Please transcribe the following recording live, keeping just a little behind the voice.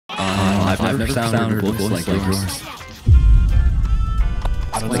I've never found a voice like yours.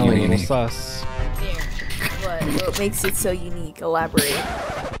 I don't know, a little sus. What makes it so unique? Elaborate.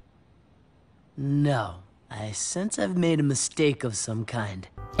 No, I sense I've made a mistake of some kind.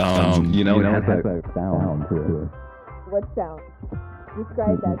 You know, it has that sound to it. What sound?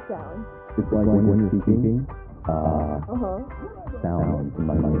 Describe that sound. It's like when you're speaking, sound in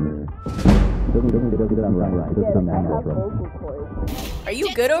my ear. It doesn't sound right. It doesn't sound natural. Are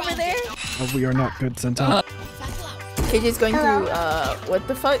you good over there? Oh, we are not good, Santa. KJ's going through, what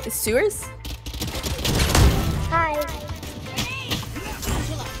the fuck? Sewers? Hi.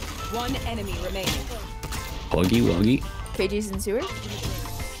 One enemy remaining. Wuggy wuggy. KJ's in sewers?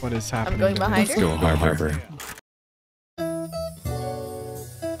 What is happening? I'm going behind Let's her. go harbor.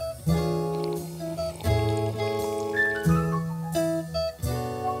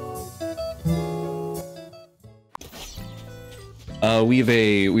 We have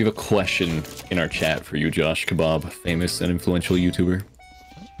a question in our chat for you, Josh Kebab, famous and influential YouTuber.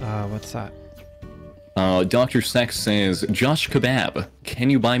 What's that? Dr. Sex says, Josh Kebab, can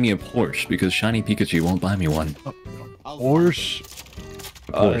you buy me a Porsche? Because Shiny Pikachu won't buy me one. Porsche?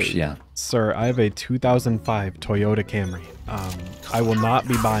 Porsche, yeah. Sir, I have a 2005 Toyota Camry. I will not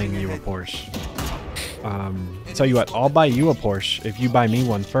be buying you a Porsche. Tell you what, I'll buy you a Porsche if you buy me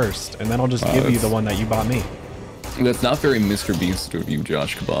one first, and then I'll just give you the one that you bought me. That's not very Mr. Beast of you,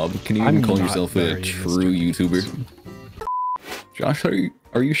 Josh Kebab. Can you even call yourself a true YouTuber? Josh,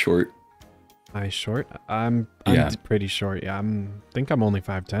 are you short? I short? I'm pretty short. Yeah, think I'm only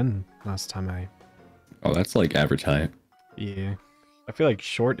 5'10". Last time I. Oh, that's like average height. Yeah, I feel like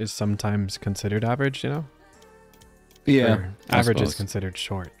short is sometimes considered average. You know. Yeah. Or average is considered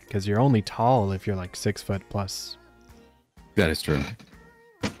short because you're only tall if you're like 6 foot plus. That is true.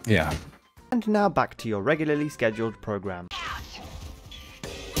 Yeah. And now back to your regularly scheduled program.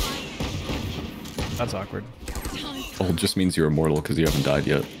 That's awkward. Oh, it just means you're immortal because you haven't died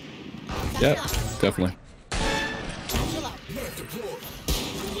yet. Yeah, definitely.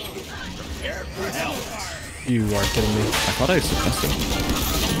 You are kidding me. I thought I suppressed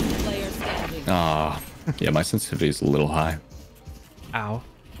him. Ah, yeah, my sensitivity is a little high. Ow.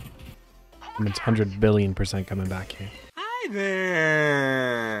 It's 100 billion% coming back here. Hi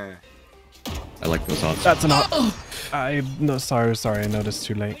there. I like those odds. That's an op. Sorry, I noticed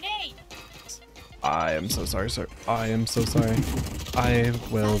too late. I am so sorry, sir. I am so sorry. I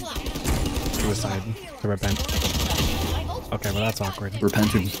will suicide to repent. Okay, well that's awkward.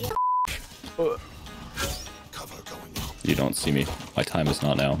 Repentance. You don't see me. My time is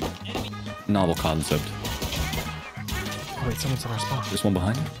not now. Novel concept. Wait, someone's in our spot. There's one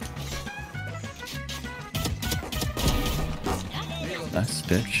behind. Nice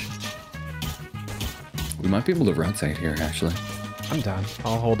bitch. We might be able to rotate here, actually. I'm down.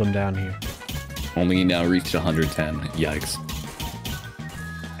 I'll hold him down here. Only now reached 110. Yikes.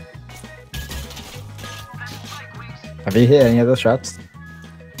 Have you hit any of those shots?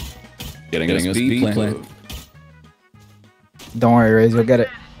 Getting us B plant. Don't worry, Raze, you'll get it.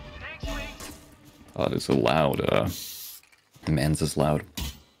 Oh, it's so loud. Man's is loud.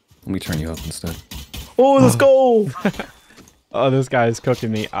 Let me turn you up instead. Oh, let's go! Oh, this guy is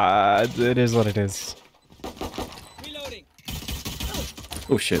cooking me. It is what it is.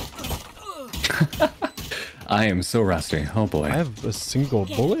 Oh shit. I am so rusty. Oh boy. I have a single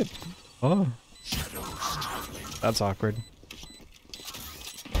bullet. Oh. That's awkward.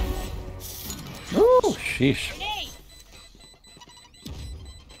 Oh, sheesh.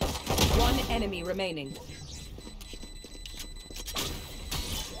 One enemy remaining.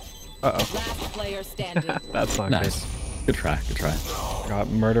 Uh-oh. Last player standing. That's not Nice. Good try, good try. Got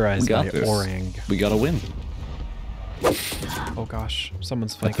murderized by this. Orang. We gotta win. Oh gosh,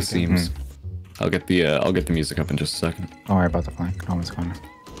 someone's At flanking. the seams. I'll get the music up in just a second. Don't worry about the flank. No one's coming.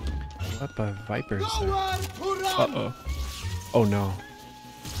 What the vipers? Uh-oh. Oh no.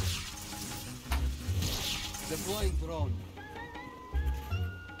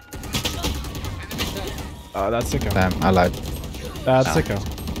 That's sicko. Damn, I lied. That's sicko.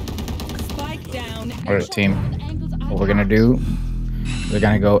 Spike down. Alright, team. What we're gonna do, we're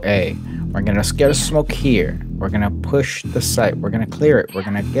gonna go A. We're gonna get a smoke here. We're gonna push the site. We're gonna clear it. We're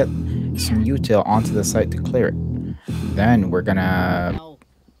gonna get some util onto the site to clear it. Then we're gonna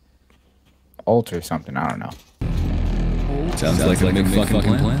alter something. I don't know. Sounds like a big fucking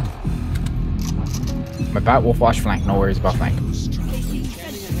plan. My bat will flash flank. No worries about flank.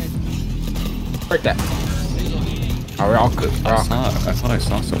 Break that. Oh, we're all good. We're all good. I thought I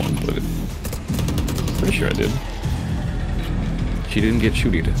saw someone, but pretty sure I did. She didn't get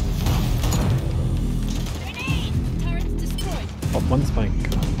shooted. Oh, one's flank.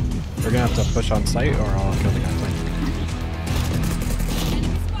 We're gonna have to push on site, or I'll kill the guy flank.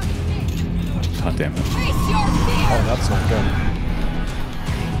 God damn it. Oh, that's not good.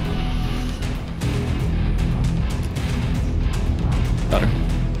 Got her.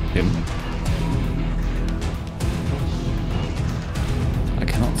 Him. I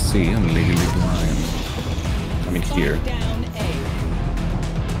cannot see. I'm legally blind. I mean, here. Down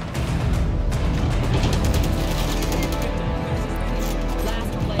A.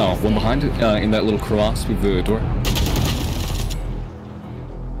 Last player Oh, one behind, in that little crevasse with the door.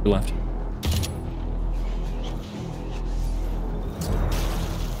 Your left.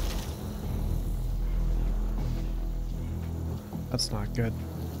 That's not good.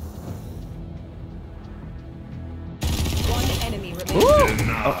 One enemy remaining.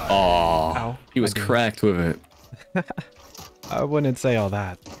 Oh, Ow. he was cracked with it. I wouldn't say all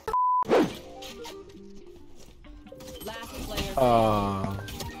that. Last player.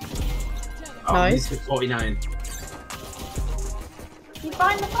 Nice. 49. You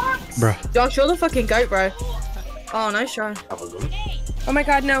find the box? Bruh. Josh, you're the fucking goat, bro. Oh, nice try. Have a look. Oh my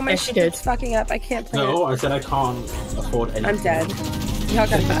god, no, my Yes, she shit did. is fucking up. I can't play No, I said I can't afford it. anything. I'm dead. Y'all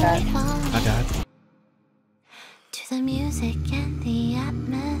gotta be bad. My bad. To the music and the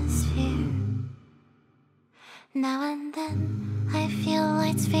atmosphere. Now and then I feel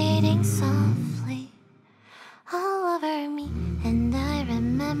lights fading softly all over me, and I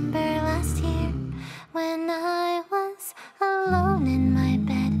remember last year when I was alone in my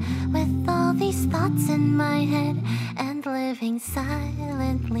bed with all these thoughts in my head and living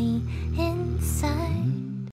silently inside.